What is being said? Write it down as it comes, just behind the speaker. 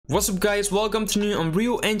What's up guys, welcome to new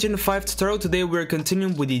Unreal Engine 5 tutorial. Today we're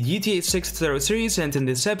continuing with the GTA 6 tutorial series, and in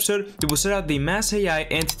this episode we will set out the Mass AI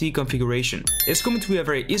entity configuration. It's going to be a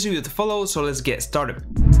very easy video to follow, so let's get started.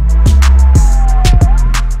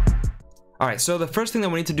 Alright, so the first thing that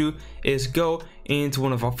we need to do is go into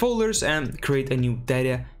one of our folders and create a new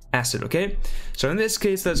data asset, okay? So in this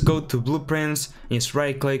case, let's go to blueprints, just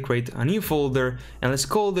right click, create a new folder, and let's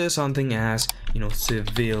call this something as,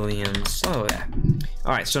 civilians. Oh yeah.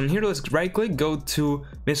 Alright, so in here, let's right click, go to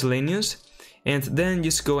miscellaneous, and then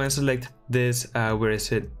just go and select this, where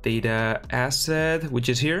is it, data asset, which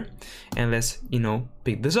is here, and let's,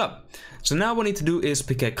 pick this up. So now what we need to do is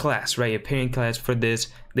pick a class, right, a parent class for this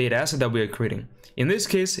data asset that we are creating. In this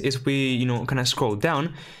case, if we, kind of scroll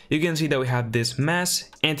down, you can see that we have this mass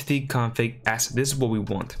entity config asset. This is what we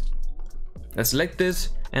want. Let's select this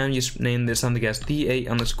and just name this something as DA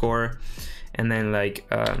underscore, and then like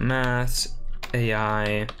mass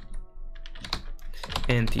AI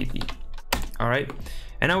entity. All right.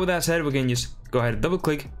 And now with that said, we can just go ahead and double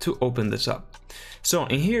click to open this up. So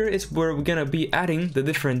in here is where we're gonna be adding the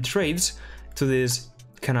different traits to this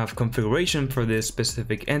kind of configuration for this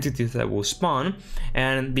specific entity that will spawn,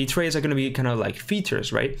 and the traits are going to be kind of like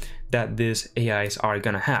features, right, that these AIs are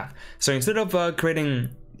going to have. So instead of creating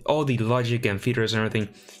all the logic and features and everything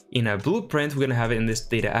in a blueprint, we're going to have it in this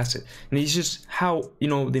data asset, and it's just how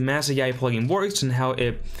the Mass AI plugin works and how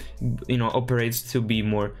it operates to be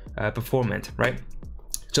more performant, right?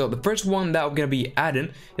 So the first one that we're going to be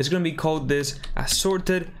adding is going to be called this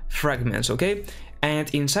assorted fragments, okay?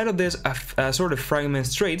 And inside of this sort of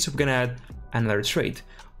fragments traits, we're gonna add another trait.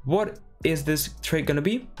 What is this trait gonna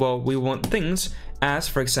be? Well, we want things as,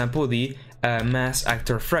 for example, the mass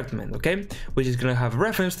actor fragment, okay? Which is gonna have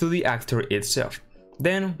reference to the actor itself.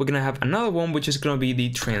 Then we're gonna have another one, which is gonna be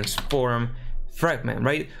the transform fragment,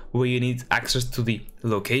 right? Where you need access to the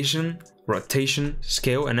location, rotation,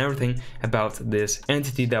 scale, and everything about this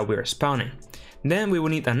entity that we're spawning. Then we will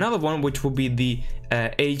need another one, which will be the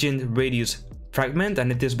agent radius fragment,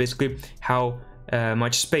 and it is basically how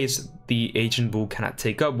much space the agent will kind of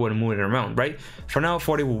take up when moving around, right? For now,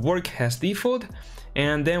 40 will work as default,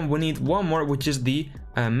 and then we need one more, which is the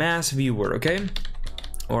mass viewer, okay?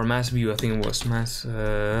 Or mass view, I think it was mass,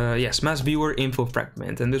 yes, mass viewer info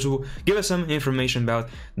fragment, and this will give us some information about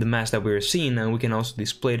the mass that we're seeing, and we can also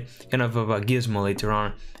display it kind of a gizmo later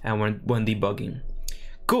on and when debugging.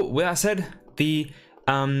 Cool. With that said, the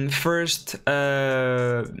first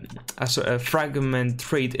fragment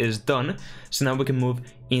trait is done, so now we can move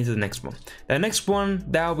into the next one. The next one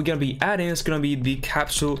that we're gonna be adding is gonna be the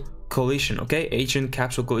capsule collision, okay? Agent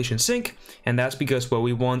capsule collision sync, and that's because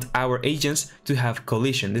we want our agents to have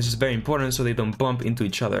collision. This is very important so they don't bump into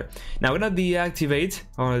each other. Now we're gonna deactivate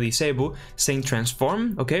or disable sync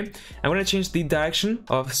transform, okay? I'm gonna change the direction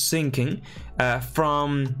of syncing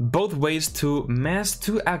from both ways to mass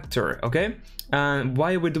to actor, okay?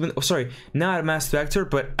 Why are we doing, not mass to actor,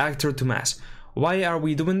 but actor to mass. Why are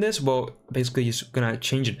we doing this? Well, basically just gonna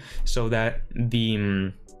change it so that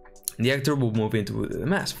the actor will move into the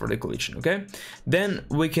mass for the collision, okay? Then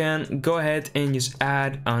we can go ahead and just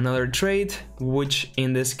add another trait, which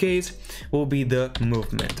in this case will be the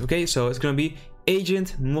movement, okay? So it's gonna be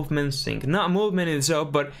agent movement sync, not movement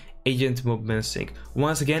itself, but agent movement sync.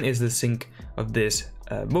 Once again, is the sync of this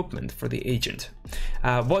movement for the agent.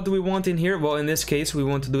 What do we want in here? Well, in this case, we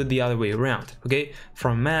want to do it the other way around, okay?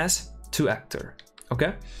 From mass to actor,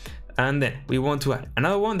 okay? And then we want to add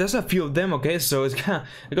another one. There's a few of them, okay? So it's kind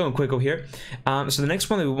of going quick over here. So the next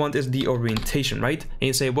one that we want is the orientation, right? And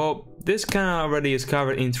you say, well, this kind of already is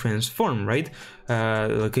covered in transform, right? The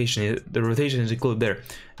location, the rotation is included there.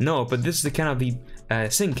 No, but this is the kind of the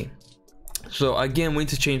syncing. So again, we need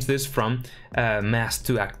to change this from mass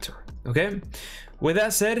to actor, okay? With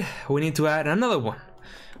that said, we need to add another one.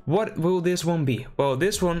 What will this one be? Well,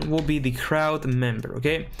 this one will be the crowd member,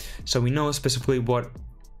 okay? So we know specifically what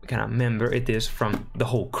kind of member it is from the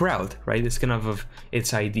whole crowd, right? It's kind of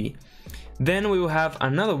its ID. Then we will have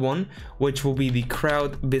another one, which will be the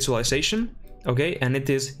crowd visualization, okay? And it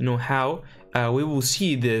is, how we will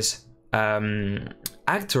see this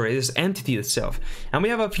actor, this entity itself. And we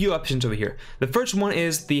have a few options over here. The first one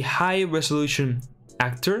is the high resolution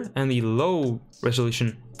actor and the low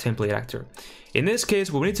resolution template actor. In this case,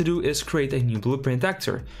 what we need to do is create a new blueprint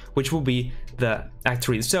actor, which will be the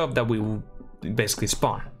actor itself that we will basically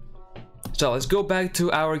spawn. So let's go back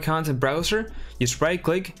to our content browser, just right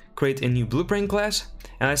click, create a new blueprint class,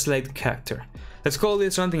 and let's select character. Let's call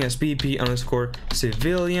this something as pp underscore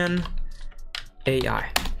civilian AI,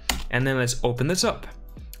 and then let's open this up.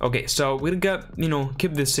 Okay, so we're gonna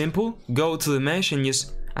keep this simple, go to the mesh and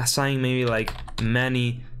just assign maybe like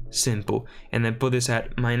many simple. And then put this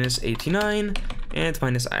at -89 and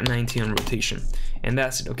 -19 on rotation. And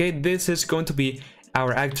that's it, okay? This is going to be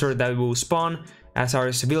our actor that will spawn as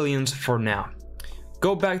our civilians for now.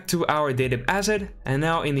 Go back to our data asset, and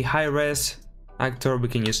now in the high-res actor, we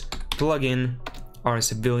can just plug in our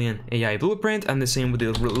civilian AI blueprint, and the same with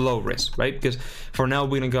the low-res, right? Because for now,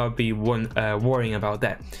 we're gonna be worrying about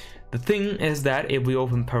that. The thing is that if we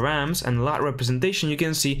open params and lot representation, you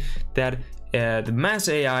can see that the mass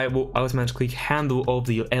AI will automatically handle all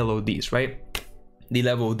the LODs, right? The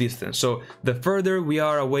level of distance. So the further we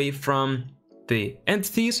are away from the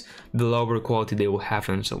entities, the lower quality they will have,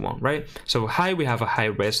 and so on, right? So high, we have a high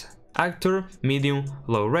res actor, medium,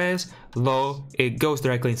 low res, low, it goes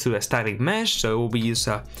directly into a static mesh, so it will be just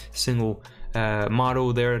a single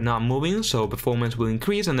model there not moving, so performance will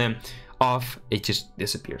increase, and then off, it just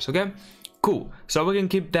disappears, okay? Cool, so we can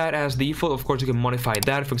keep that as default. Of course, you can modify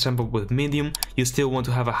that. For example, with medium, you still want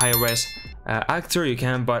to have a high res actor, you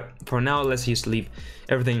can, but for now, let's just leave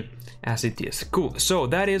everything as it is. Cool, so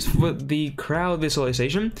that is for the crowd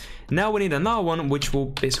visualization. Now we need another one, which will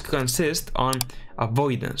basically consist on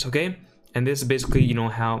avoidance, okay? And this is basically, you know,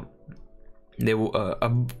 how they will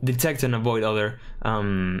detect and avoid other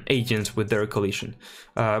agents with their collision.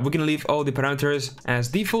 We can leave all the parameters as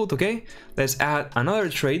default, okay? Let's add another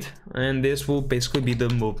trait, and this will basically be the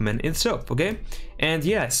movement itself, okay? And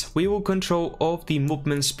yes, we will control all of the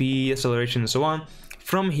movement, speed, acceleration, and so on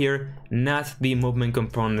from here, not the movement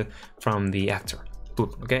component from the actor.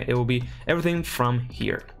 Okay, it will be everything from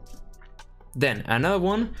here. Then another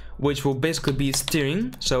one, which will basically be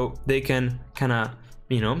steering, so they can kind of,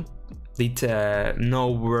 you know,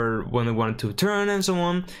 know when they want to turn and so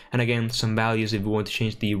on, and again some values if we want to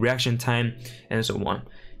change the reaction time and so on.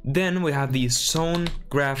 Then we have the zone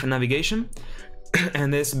graph navigation,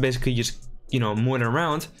 and this basically just, you know, moving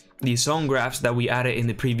around the zone graphs that we added in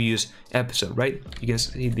the previous episode, right? You can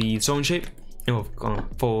see the zone shape. We're gonna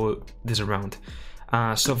follow this around.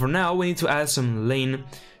 So for now, we need to add some lane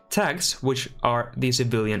tags, which are the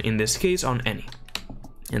civilian in this case on any,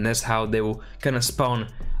 and that's how they will kind of spawn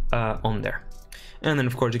on there. And then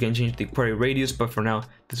of course you can change the query radius, but for now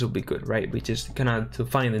this will be good, right? We just kind of to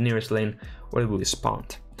find the nearest lane where it will be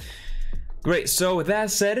spawned. Great, so with that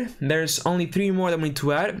said, there's only 3 more that we need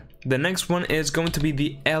to add. The next one is going to be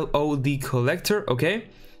the LOD collector, okay?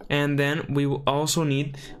 And then we will also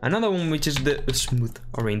need another one, which is the smooth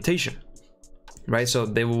orientation, right? So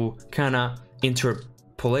they will kind of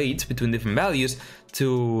interpolate between different values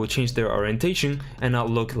to change their orientation and not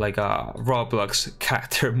look like a Roblox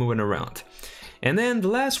character moving around. And then the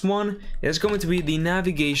last one is going to be the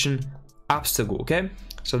navigation obstacle, okay?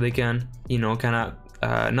 So they can, you know, kind of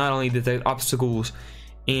not only detect obstacles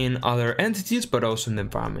in other entities, but also in the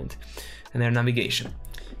environment and their navigation.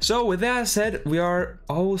 So with that said, we are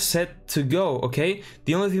all set to go, okay?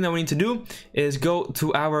 The only thing that we need to do is go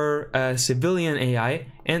to our civilian AI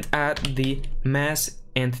and add the mass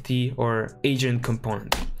entity or agent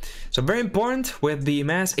component. So very important, with the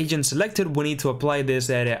mass agent selected, we need to apply this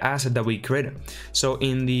asset that we created. So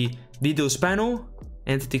in the details panel,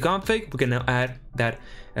 entity config, we can now add that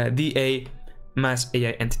DA mass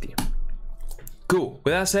AI entity. Cool,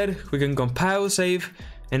 with that said, we can compile, save,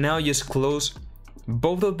 and now just close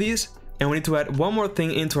both of these, and we need to add one more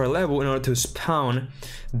thing into our level in order to spawn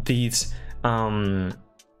these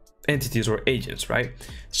entities or agents, right?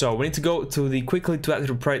 So we need to go to the quickly to add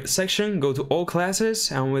to private section, go to all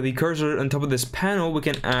classes, and with the cursor on top of this panel, we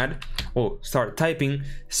can add, or start typing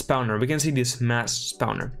spawner. We can see this mass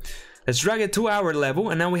spawner. Let's drag it to our level,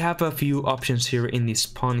 and now we have a few options here in the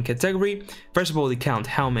spawn category. First of all, the count,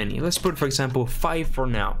 how many? Let's put, for example, 5 for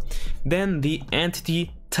now. Then the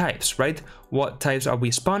entity types, right? What types are we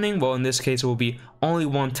spawning? Well, in this case, it will be only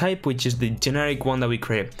one type, which is the generic one that we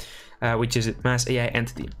created, which is mass AI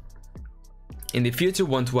entity. In the future,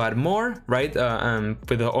 we want to add more, right?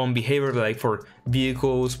 With their own behavior, like for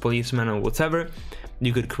vehicles, policemen, or whatever,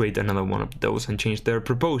 you could create another one of those and change their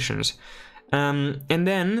proportions. And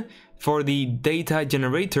then for the data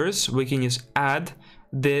generators, we can just add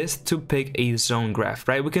this to pick a zone graph,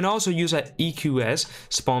 right? We can also use an EQS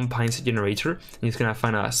spawn points generator. You're just gonna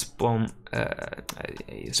find a spawn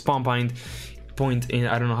point in,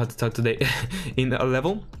 I don't know how to talk today, in a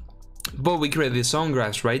level. But we created the zone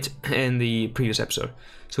graphs, right, in the previous episode,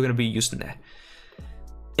 so we're gonna be using that.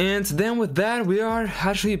 And then with that, we are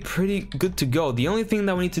actually pretty good to go. The only thing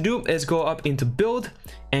that we need to do is go up into build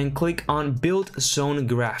and click on build zone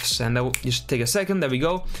graphs, and that will just take a second. There we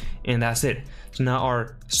go, and that's it. So now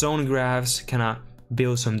our zone graphs kind of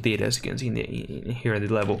build some data, as you can see in here at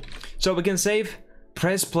the level. So we can save,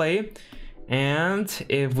 press play, and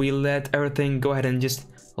if we let everything go ahead and just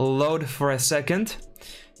load for a second,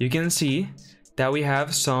 you can see that we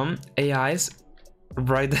have some AIs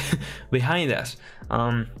right behind us.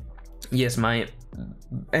 Yes, my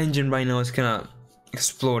engine right now is kind of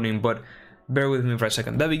exploding, but bear with me for a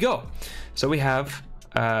second. There we go. So we have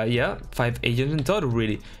yeah, 5 agents in total.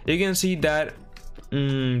 Really, you can see that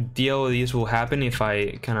the LEDs will happen if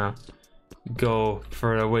I kind of go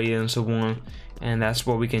further away and so on, and that's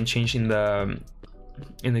what we can change in the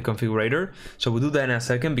configurator. So we'll do that in a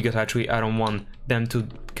second, because actually I don't want them to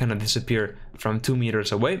kind of disappear from 2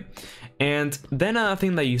 meters away. And then another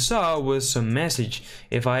thing that you saw was some message.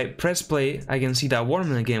 If I press play, I can see that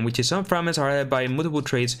warning again, which is some fragments are added by multiple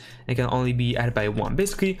traits and can only be added by one.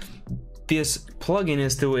 Basically, this plugin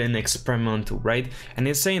is still an experimental, right? And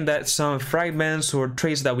it's saying that some fragments or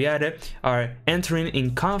traits that we added are entering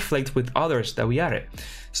in conflict with others that we added.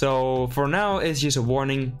 So for now, it's just a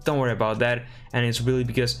warning, don't worry about that. And it's really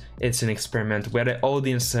because it's an experiment. We added all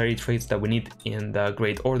the necessary traits that we need in the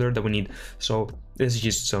great order that we need. So this is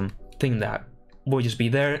just something that will just be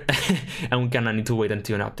there and we kinda need to wait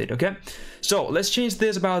until an update, okay? So let's change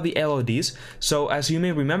this about the LEDs. So as you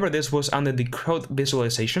may remember, this was under the crowd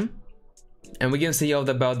visualization. And we can see all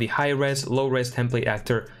about the high res, low res template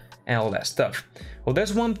actor and all that stuff. Well,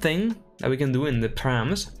 there's one thing that we can do in the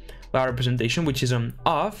params bar representation, which is on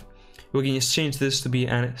off. We can just change this to be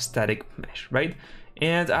a static mesh, right?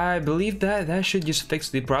 And I believe that that should just fix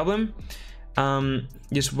the problem.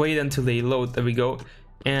 Just wait until they load. There we go.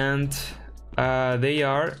 And they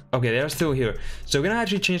are okay, they are still here. So we're gonna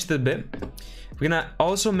actually change the bit. We're gonna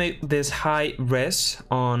also make this high res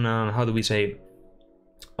on how do we say,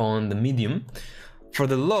 on the medium. For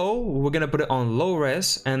the low, we're gonna put it on low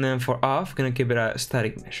res, and then for off, we're gonna keep it a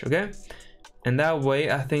static mesh, okay? And that way,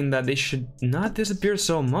 I think that they should not disappear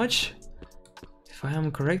so much, if I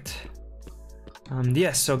am correct.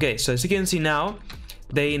 Yes, okay, so as you can see now,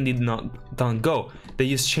 they indeed don't go. They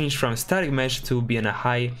just changed from static mesh to being a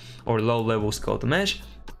high or low level skeleton mesh,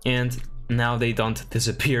 and now they don't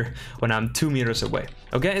disappear when I'm 2 meters away.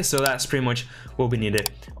 Okay, so that's pretty much what we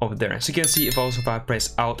needed over there. As you can see, if I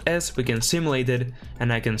press Alt S, we can simulate it,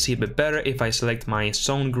 and I can see a bit better if I select my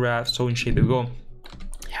zone graph, zone shape to go,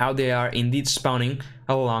 how they are indeed spawning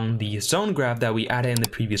along the zone graph that we added in the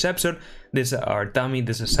previous episode. This is our dummy,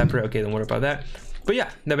 this is separate, okay, don't worry about that. But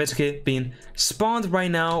yeah, they're basically being spawned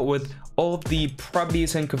right now with all of the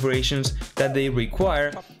properties and configurations that they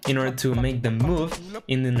require in order to make them move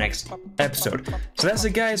in the next episode. So that's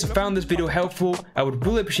it, guys. If you found this video helpful, I would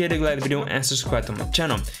really appreciate it if you like the video and subscribe to my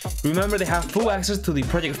channel. Remember, they have full access to the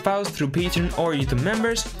project files through Patreon or YouTube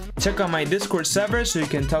members. Check out my Discord server so you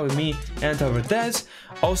can talk with me and talk with Des.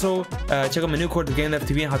 Also, check out my new course to Game Dev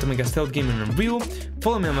TV and how to make a stealth game in Unreal.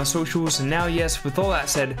 Follow me on my socials. And now, yes, with all that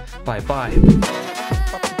said, bye bye.